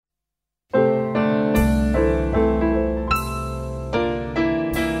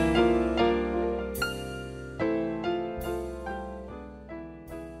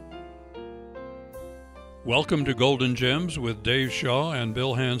Welcome to Golden Gems with Dave Shaw and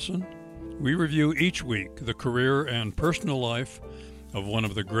Bill Hansen. We review each week the career and personal life of one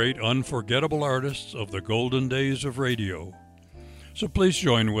of the great unforgettable artists of the golden days of radio. So please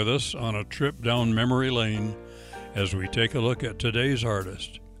join with us on a trip down memory lane as we take a look at today's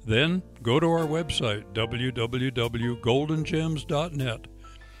artist. Then go to our website, www.goldengems.net,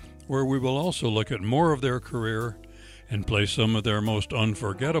 where we will also look at more of their career and play some of their most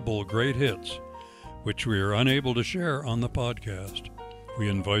unforgettable great hits, which we are unable to share on the podcast. We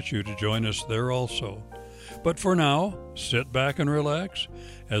invite you to join us there also. But for now, sit back and relax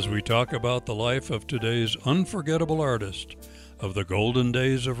as we talk about the life of today's unforgettable artist of the golden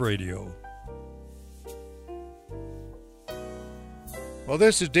days of radio. Well,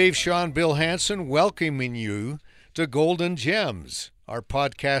 this is Dave Shaw and Bill Hansen welcoming you to Golden Gems. Our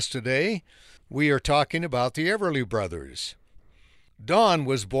podcast today, we are talking about the Everly Brothers. Don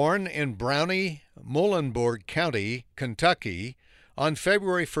was born in Brownie, Muhlenberg County, Kentucky, on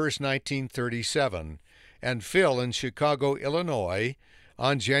February 1st, 1937, and Phil in Chicago, Illinois,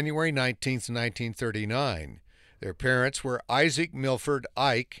 on January 19th, 1939. Their parents were Isaac Milford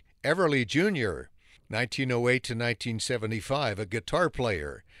Ike Everly Jr., 1908 to 1975, a guitar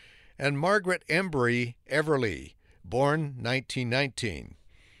player, and Margaret Embry Everly, born 1919.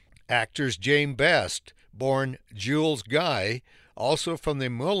 Actors James Best, born Jules Guy, also from the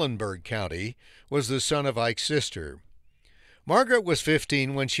Muhlenberg County, was the son of Ike's sister. Margaret was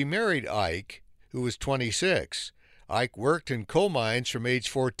 15 when she married Ike, who was 26. Ike worked in coal mines from age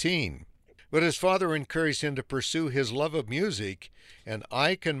 14, but his father encouraged him to pursue his love of music, and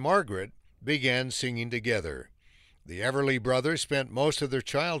Ike and Margaret began singing together. The Everly brothers spent most of their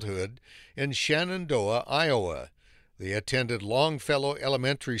childhood in Shenandoah, Iowa. They attended Longfellow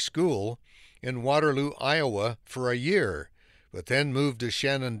Elementary School in Waterloo, Iowa for a year, but then moved to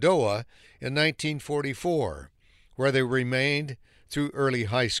Shenandoah in 1944, where they remained through early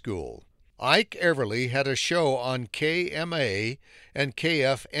high school. Ike Everly had a show on KMA and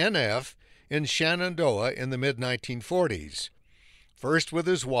KFNF in Shenandoah in the mid-1940s, first with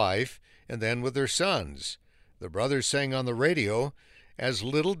his wife and then with their sons. The brothers sang on the radio as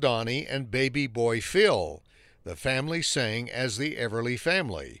Little Donnie and Baby Boy Phil. The family sang as the Everly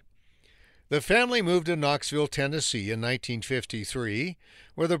Family. The family moved to Knoxville, Tennessee in 1953,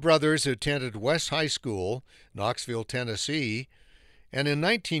 where the brothers attended West High School, Knoxville, Tennessee, and in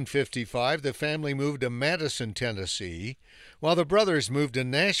 1955 the family moved to Madison, Tennessee, while the brothers moved to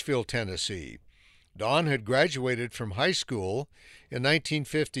Nashville, Tennessee. Don had graduated from high school in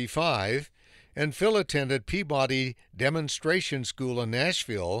 1955, and Phil attended Peabody Demonstration School in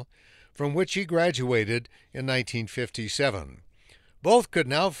Nashville, from which he graduated in 1957. Both could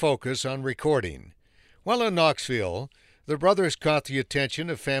now focus on recording. While in Knoxville, the brothers caught the attention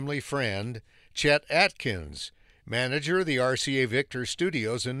of family friend Chet Atkins, manager of the RCA Victor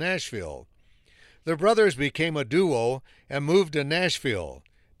Studios in Nashville. The brothers became a duo and moved to Nashville.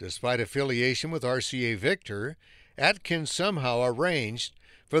 Despite affiliation with RCA Victor, Atkins somehow arranged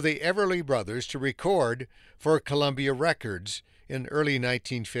for the Everly brothers to record for Columbia Records in early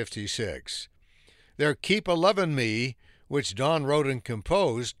 1956. Their Keep a Lovin' Me, which Don wrote and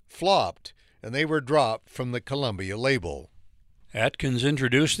composed, flopped, and they were dropped from the Columbia label. Atkins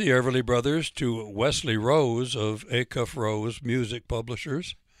introduced the Everly Brothers to Wesley Rose of Acuff Rose Music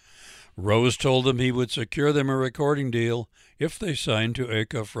Publishers. Rose told them he would secure them a recording deal if they signed to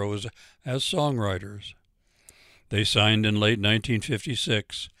Acuff Rose as songwriters. They signed in late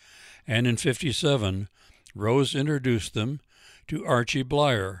 1956, and in 1957, Rose introduced them to Archie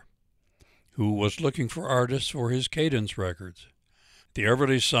Bleyer, who was looking for artists for his Cadence records. The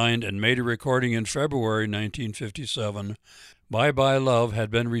Everlys signed and made a recording in February 1957. Bye Bye Love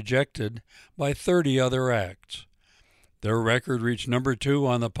had been rejected by 30 other acts. Their record reached number 2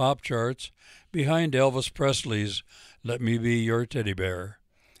 on the pop charts behind Elvis Presley's Let Me Be Your Teddy Bear,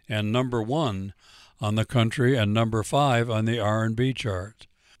 and number 1 on the country and number 5 on the R&B chart.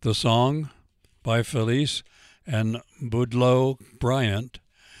 The song, by Felice and Boudleaux Bryant,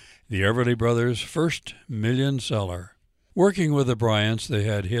 the Everly Brothers' first million seller. Working with the Bryants, they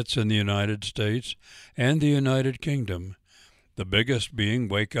had hits in the United States and the United Kingdom, the biggest being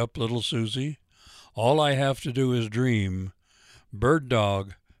Wake Up Little Susie, All I Have to Do Is Dream, Bird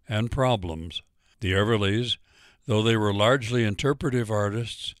Dog, and Problems. The Everlys, though they were largely interpretive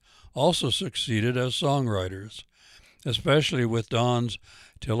artists, also succeeded as songwriters, especially with Don's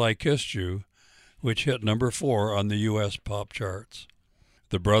Till I Kissed You, which hit number 4 on the U.S. pop charts.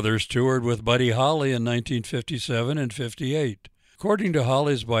 The brothers toured with Buddy Holly in 1957 and 58. According to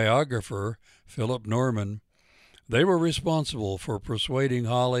Holly's biographer, Philip Norman, They were responsible for persuading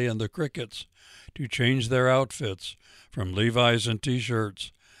Holly and the Crickets to change their outfits from Levi's and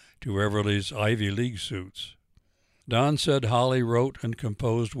T-shirts to Everly's Ivy League suits. Don said Holly wrote and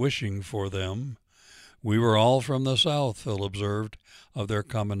composed Wishing for them. We were all from the South, Phil observed, of their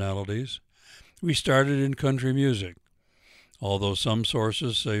commonalities. We started in country music, although some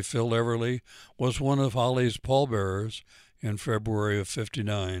sources say Phil Everly was one of Holly's pallbearers in February of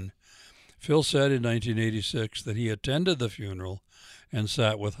 '59. Phil said in 1986 that he attended the funeral and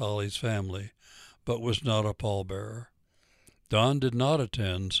sat with Holly's family, but was not a pallbearer. Don did not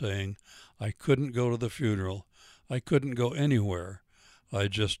attend, saying, "I couldn't go to the funeral. I couldn't go anywhere. I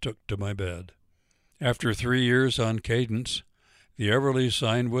just took to my bed." After 3 years on Cadence, the Everlys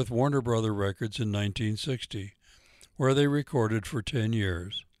signed with Warner Brother Records in 1960, where they recorded for 10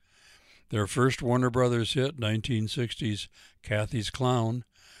 years. Their first Warner Brothers hit, 1960's Kathy's Clown,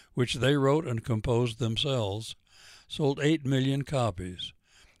 which they wrote and composed themselves, sold 8 million copies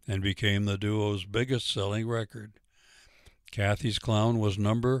and became the duo's biggest-selling record. Kathy's Clown was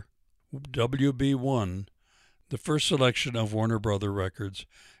number WB1, the first selection of Warner Brother Records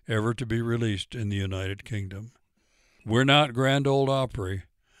ever to be released in the United Kingdom. We're not Grand Ole Opry.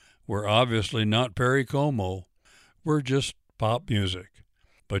 We're obviously not Perry Como. We're just pop music.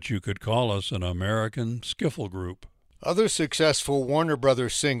 But you could call us an American skiffle group. Other successful Warner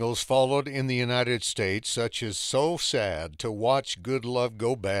Brothers singles followed in the United States, such as So Sad to Watch Good Love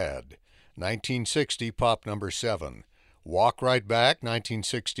Go Bad, 1960, pop number 7. Walk Right Back,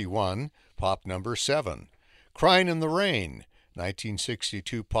 1961, pop number 7. Crying in the Rain,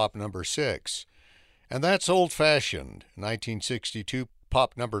 1962, pop number 6. And That's Old Fashioned, 1962,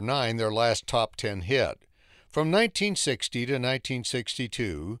 pop number 9, their last top 10 hit. From 1960 to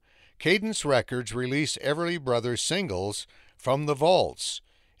 1962, Cadence Records released Everly Brothers singles from the vaults,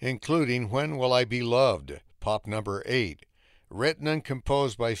 including When Will I Be Loved, pop number 8, written and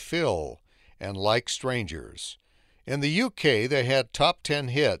composed by Phil, and Like Strangers. In the UK, they had top 10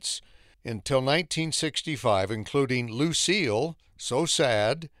 hits until 1965, including Lucille, So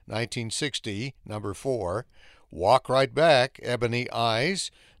Sad, 1960, number 4, Walk Right Back, Ebony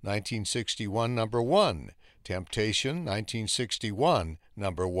Eyes, 1961, number 1, Temptation, 1961,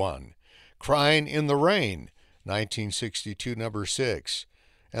 number 1, Crying in the Rain, 1962, number 6,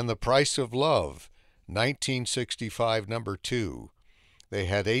 and The Price of Love, 1965, number 2. They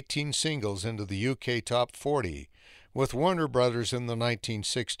had 18 singles into the UK Top 40 with Warner Brothers in the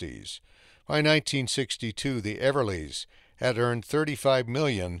 1960s. By 1962, the Everlys had earned $35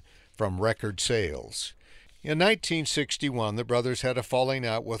 million from record sales. In 1961, the brothers had a falling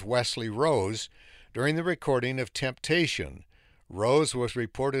out with Wesley Rose during the recording of Temptation. Rose was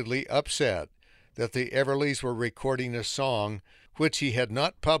reportedly upset that the Everlys were recording a song which he had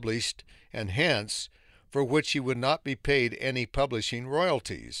not published and hence for which he would not be paid any publishing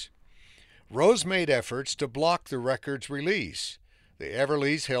royalties. Rose made efforts to block the record's release. The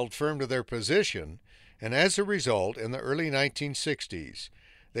Everlys held firm to their position, and as a result, in the early 1960s,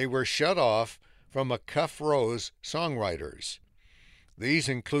 they were shut off from a Cuff Rose songwriters. These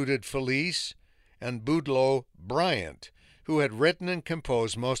included Felice and Boudleaux Bryant, who had written and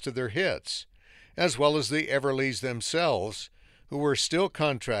composed most of their hits, as well as the Everlys themselves, who were still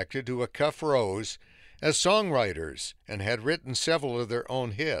contracted to a Cuff Rose as songwriters and had written several of their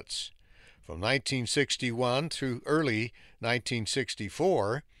own hits. From 1961 through early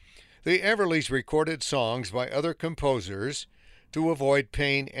 1964, the Everlys recorded songs by other composers to avoid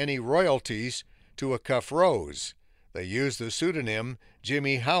paying any royalties to a Cuff Rose. They used the pseudonym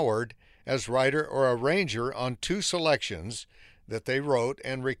Jimmy Howard as writer or arranger on 2 selections that they wrote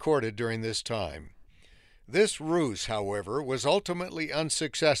and recorded during this time. This ruse, however, was ultimately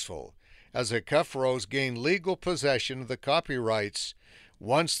unsuccessful, as a Cuff Rose gained legal possession of the copyrights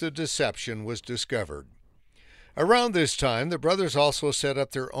once the deception was discovered. Around this time, the brothers also set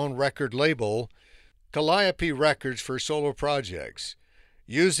up their own record label, Calliope Records, for solo projects.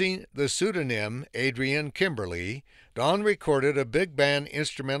 Using the pseudonym Adrian Kimberly, Don recorded a big band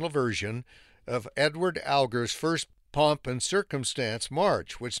instrumental version of Edward Alger's first Pomp and Circumstance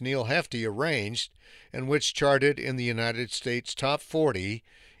March, which Neil Hefti arranged and which charted in the United States Top 40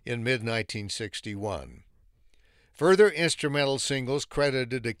 in mid-1961. Further instrumental singles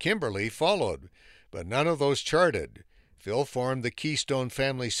credited to Kimberly followed, but none of those charted. Phil formed the Keystone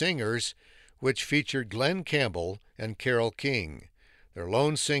Family Singers, which featured Glenn Campbell and Carole King. Their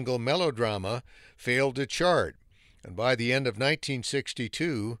lone single, Melodrama, failed to chart, and by the end of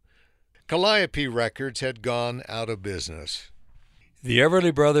 1962, Calliope Records had gone out of business. The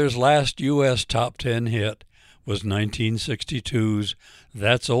Everly Brothers' last U.S. Top 10 hit was 1962's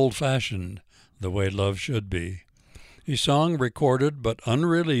That's Old Fashioned, The Way Love Should Be. a song recorded but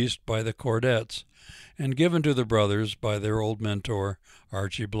unreleased by the Chordettes and given to the brothers by their old mentor,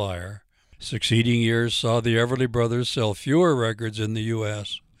 Archie Blyer. Succeeding years saw the Everly Brothers sell fewer records in the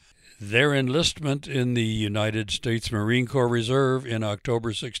U.S. Their enlistment in the United States Marine Corps Reserve in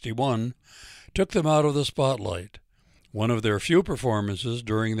October '61 took them out of the spotlight. One of their few performances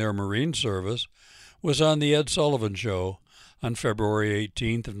during their Marine service was on The Ed Sullivan Show on February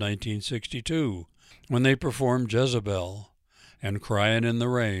 18th of 1962, when they performed Jezebel and Cryin' in the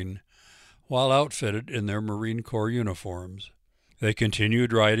Rain while outfitted in their Marine Corps uniforms. They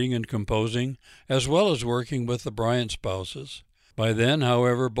continued writing and composing, as well as working with the Bryant spouses. By then,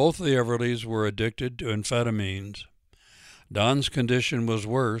 however, both the Everlys were addicted to amphetamines. Don's condition was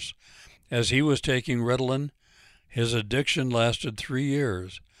worse. As he was taking Ritalin, his addiction lasted 3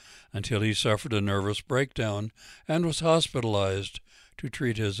 years, until he suffered a nervous breakdown and was hospitalized to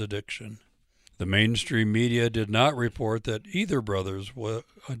treat his addiction. The mainstream media did not report that either brothers were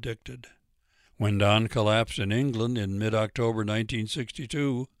addicted. When Don collapsed in England in mid-October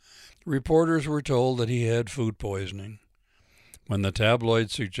 1962, reporters were told that he had food poisoning. When the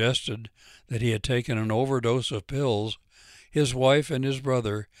tabloids suggested that he had taken an overdose of pills, his wife and his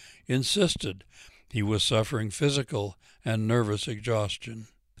brother insisted he was suffering physical and nervous exhaustion.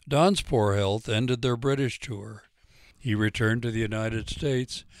 Don's poor health ended their British tour. He returned to the United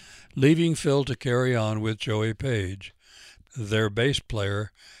States, leaving Phil to carry on with Joey Page, their bass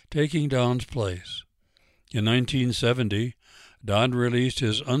player, taking Don's place. In 1970, Don released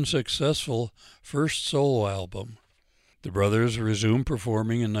his unsuccessful first solo album. The brothers resumed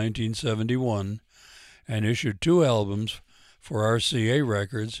performing in 1971 and issued 2 albums for RCA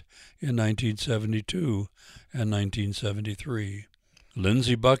Records in 1972 and 1973.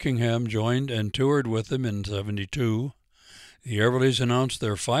 Lindsey Buckingham joined and toured with them in '72. The Everlys announced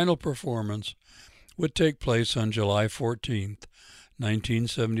their final performance would take place on July 14th,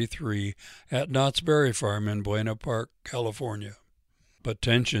 1973, at Knott's Berry Farm in Buena Park, California. But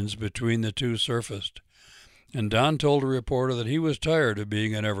tensions between the two surfaced, and Don told a reporter that he was tired of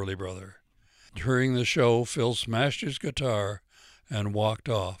being an Everly brother. During the show, Phil smashed his guitar and walked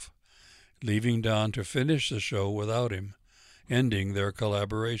off, leaving Don to finish the show without him, ending their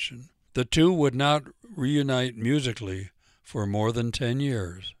collaboration. The two would not reunite musically for more than 10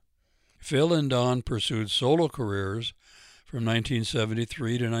 years. Phil and Don pursued solo careers from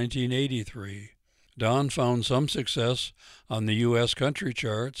 1973 to 1983. Don found some success on the U.S. country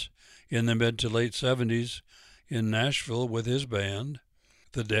charts in the mid to late 70s in Nashville with his band,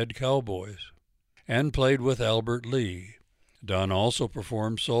 the Dead Cowboys, and played with Albert Lee. Don also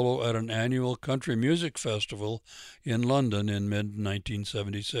performed solo at an annual country music festival in London in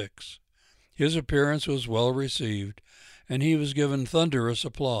mid-1976. His appearance was well received, and he was given thunderous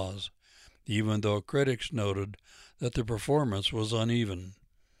applause, even though critics noted that the performance was uneven.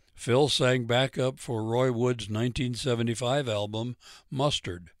 Phil sang backup for Roy Wood's 1975 album,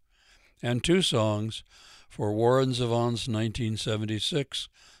 Mustard, and 2 songs for Warren Zevon's 1976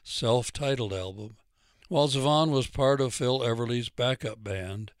 self-titled album. While Zevon was part of Phil Everly's backup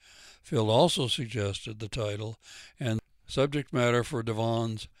band, Phil also suggested the title and subject matter for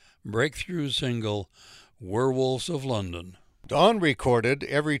Devon's breakthrough single, Werewolves of London. Don recorded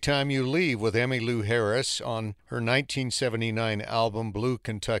Every Time You Leave with Emmylou Harris on her 1979 album Blue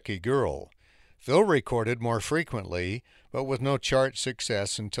Kentucky Girl. Phil recorded more frequently, but with no chart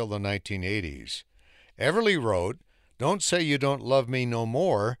success until the 1980s. Everly wrote Don't Say You Don't Love Me No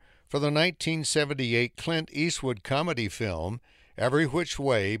More for the 1978 Clint Eastwood comedy film Every Which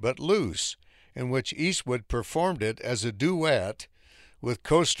Way But Loose, in which Eastwood performed it as a duet with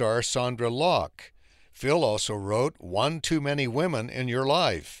co-star Sandra Locke. Phil also wrote One Too Many Women in Your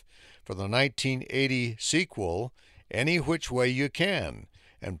Life for the 1980 sequel Any Which Way You Can,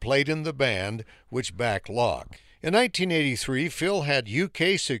 and played in the band which backed Locke. In 1983, Phil had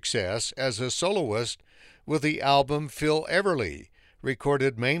UK success as a soloist with the album Phil Everly,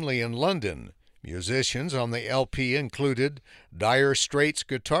 recorded mainly in London. Musicians on the LP included Dire Straits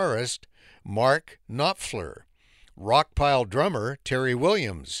guitarist Mark Knopfler, Rockpile drummer Terry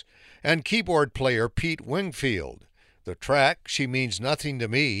Williams, and keyboard player Pete Wingfield. The track, She Means Nothing to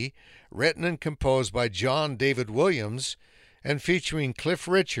Me, written and composed by John David Williams and featuring Cliff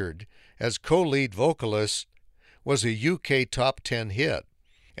Richard as co-lead vocalist, was a UK top 10 hit,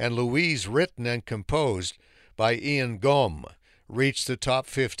 and Louise, written and composed by Ian Gaume, reached the top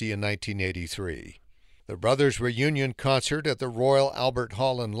 50 in 1983. The brothers' reunion concert at the Royal Albert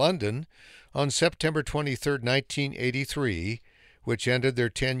Hall in London on September 23, 1983, which ended their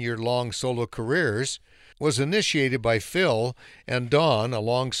 10-year-long solo careers, was initiated by Phil and Don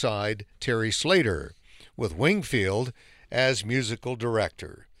alongside Terry Slater, with Wingfield as musical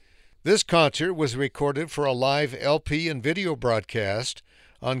director. This concert was recorded for a live LP and video broadcast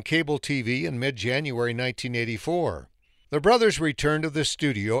on cable TV in mid-January 1984. The brothers returned to the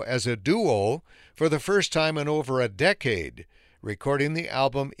studio as a duo for the first time in over a decade, recording the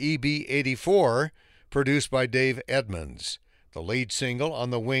album EB-84, produced by Dave Edmunds. The lead single, On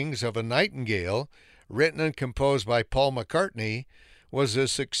the Wings of a Nightingale, written and composed by Paul McCartney, was a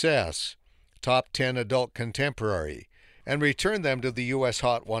success, top 10 adult contemporary, and returned them to the U.S.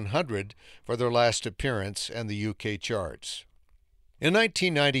 Hot 100 for their last appearance and the UK charts. In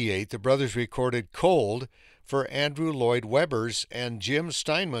 1998, the brothers recorded Cold for Andrew Lloyd Webber's and Jim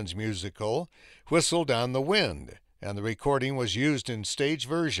Steinman's musical Whistle Down the Wind, and the recording was used in stage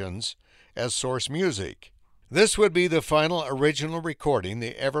versions as source music. This would be the final original recording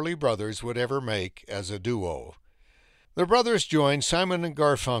the Everly Brothers would ever make as a duo. The brothers joined Simon and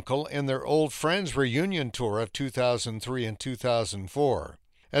Garfunkel in their Old Friends reunion tour of 2003 and 2004.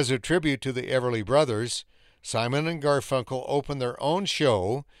 As a tribute to the Everly Brothers, Simon and Garfunkel opened their own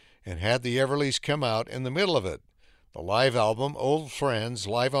show and had the Everlys come out in the middle of it. The live album, Old Friends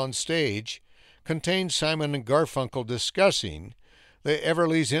Live on Stage, contains Simon and Garfunkel discussing the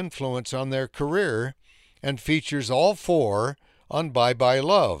Everlys' influence on their career and features all four on Bye Bye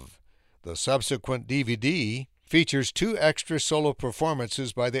Love. The subsequent DVD features 2 extra solo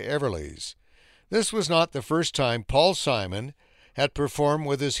performances by the Everlys. This was not the first time Paul Simon had performed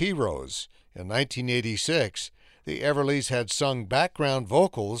with his heroes. In 1986, the Everlys had sung background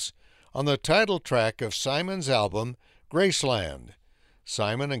vocals on the title track of Simon's album, Graceland.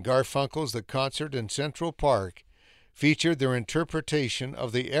 Simon and Garfunkel's The Concert in Central Park featured their interpretation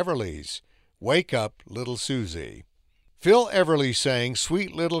of the Everlys' Wake Up, Little Susie. Phil Everly sang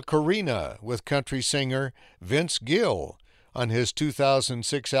Sweet Little Corina with country singer Vince Gill on his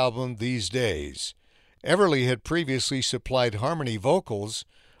 2006 album These Days. Everly had previously supplied harmony vocals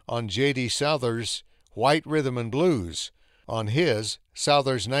on J.D. Souther's White Rhythm and Blues on his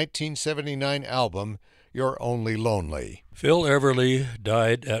Souther's 1979 album You're Only Lonely. Phil Everly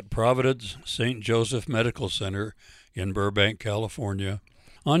died at Providence St. Joseph Medical Center in Burbank, California,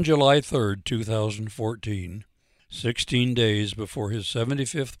 on July 3, 2014, 16 days before his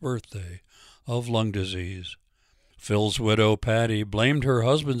 75th birthday of lung disease. Phil's widow, Patty, blamed her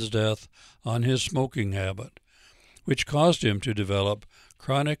husband's death on his smoking habit, which caused him to develop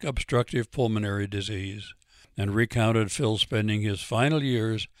chronic obstructive pulmonary disease, and recounted Phil spending his final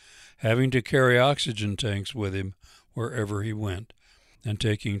years having to carry oxygen tanks with him wherever he went, and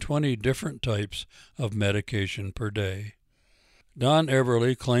taking 20 different types of medication per day. Don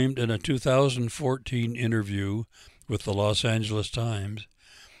Everly claimed in a 2014 interview with the Los Angeles Times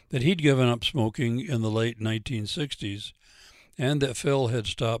that he'd given up smoking in the late 1960s, and that Phil had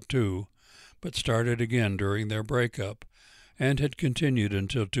stopped too, but started again during their breakup, and had continued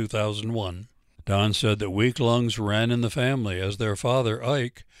until 2001. Don said that weak lungs ran in the family, as their father,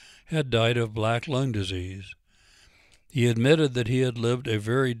 Ike, had died of black lung disease. He admitted that he had lived a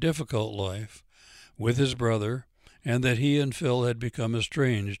very difficult life with his brother, and that he and Phil had become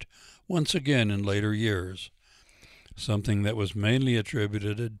estranged once again in later years, something that was mainly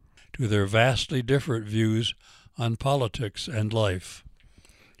attributed to their vastly different views on politics and life,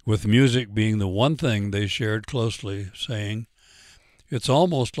 with music being the one thing they shared closely, saying, "It's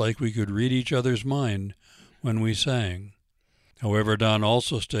almost like we could read each other's mind when we sang." However, Don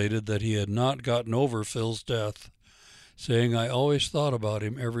also stated that he had not gotten over Phil's death, saying, "I always thought about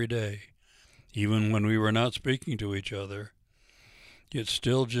him every day, even when we were not speaking to each other. It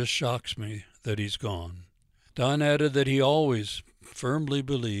still just shocks me that he's gone." Don added that he always firmly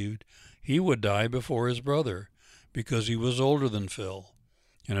believed he would die before his brother because he was older than Phil.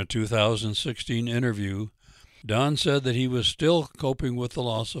 In a 2016 interview, Don said that he was still coping with the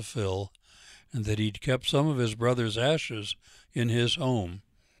loss of Phil and that he'd kept some of his brother's ashes in his home.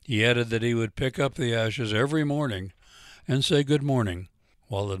 He added that he would pick up the ashes every morning and say good morning,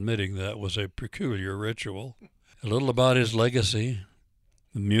 while admitting that was a peculiar ritual. A little about his legacy.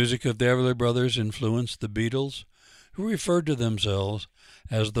 The music of the Everly Brothers influenced the Beatles, who referred to themselves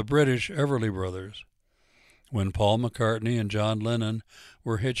as the British Everly Brothers. When Paul McCartney and John Lennon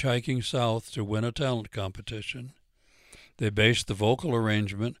were hitchhiking south to win a talent competition, they based the vocal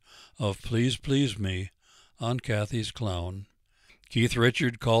arrangement of Please Please Me on Kathy's Clown. Keith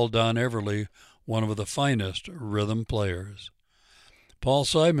Richards called Don Everly one of the finest rhythm players. Paul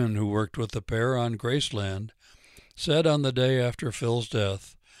Simon, who worked with the pair on Graceland, said on the day after Phil's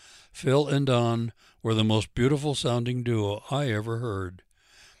death, "Phil and Don were the most beautiful-sounding duo I ever heard.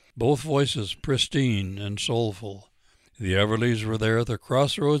 Both voices pristine and soulful. The Everlys were there at the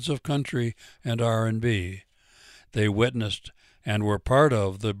crossroads of country and R&B. They witnessed and were part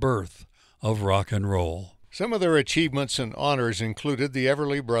of the birth of rock and roll. Some of their achievements and honors included the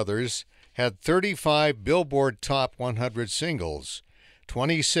Everly Brothers had 35 Billboard Top 100 singles,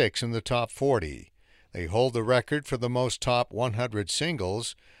 26 in the Top 40. They hold the record for the most Top 100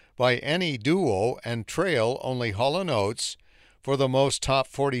 singles by any duo and trail only Hall & Oates for the most Top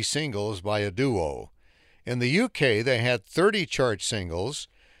 40 singles by a duo. In the UK, they had 30 chart singles,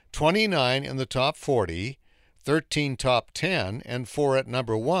 29 in the Top 40, 13 Top 10, and 4 at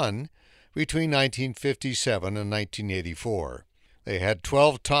number 1 between 1957 and 1984. They had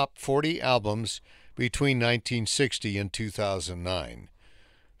 12 Top 40 albums between 1960 and 2009.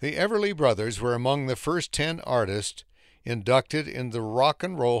 The Everly Brothers were among the first 10 artists inducted in the Rock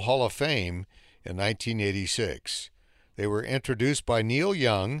and Roll Hall of Fame in 1986. They were introduced by Neil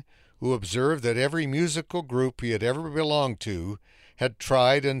Young, who observed that every musical group he had ever belonged to had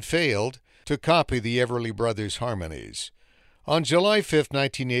tried and failed to copy the Everly Brothers' harmonies. On July 5,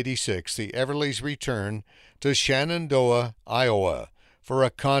 1986, the Everlys returned to Shenandoah, Iowa, for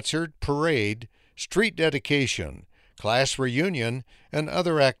a concert, parade, street dedication, class reunion, and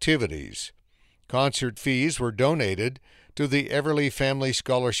other activities. Concert fees were donated to the Everly Family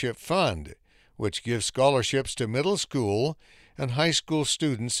Scholarship Fund, which gives scholarships to middle school and high school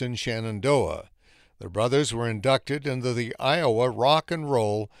students in Shenandoah. The brothers were inducted into the Iowa Rock and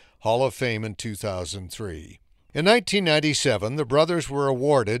Roll Hall of Fame in 2003. In 1997, the brothers were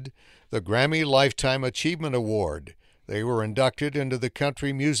awarded the Grammy Lifetime Achievement Award. They were inducted into the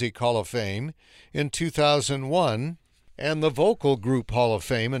Country Music Hall of Fame in 2001 and the Vocal Group Hall of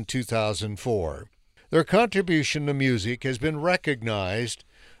Fame in 2004. Their contribution to music has been recognized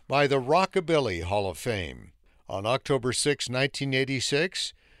by the Rockabilly Hall of Fame. On October 6,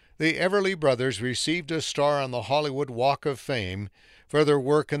 1986, the Everly Brothers received a star on the Hollywood Walk of Fame for their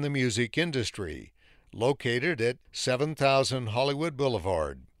work in the music industry, located at 7000 Hollywood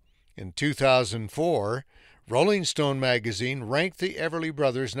Boulevard. In 2004, Rolling Stone magazine ranked the Everly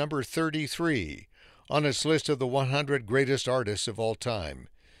Brothers number 33 on its list of the 100 greatest artists of all time.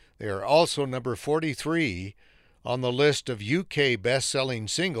 They are also number 43 on the list of UK best-selling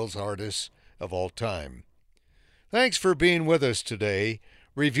singles artists of all time. Thanks for being with us today,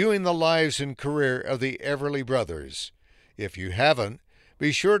 reviewing the lives and career of the Everly Brothers. If you haven't,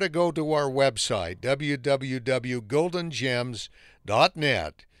 be sure to go to our website,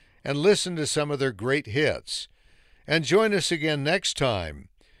 www.goldengems.net, and listen to some of their great hits. And join us again next time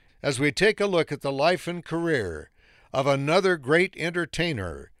as we take a look at the life and career of another great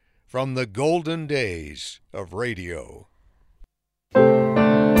entertainer from the golden days of radio.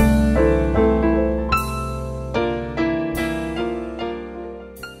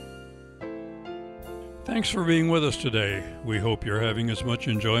 Thanks for being with us today. We hope you're having as much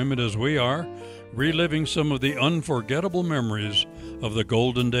enjoyment as we are, reliving some of the unforgettable memories of the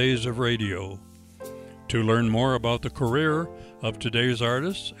golden days of radio. To learn more about the career of today's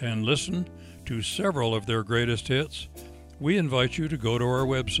artists and listen to several of their greatest hits, we invite you to go to our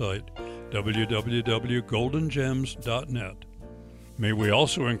website, www.goldengems.net. May we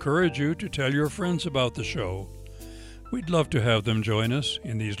also encourage you to tell your friends about the show. We'd love to have them join us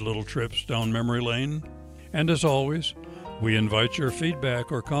in these little trips down memory lane. And as always, we invite your feedback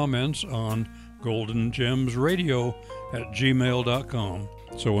or comments on goldengemsradio@gmail.com.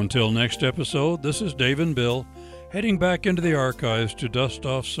 So until next episode, this is Dave and Bill, heading back into the archives to dust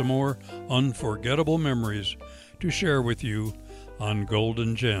off some more unforgettable memories to share with you on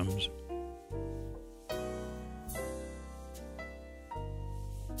Golden Gems.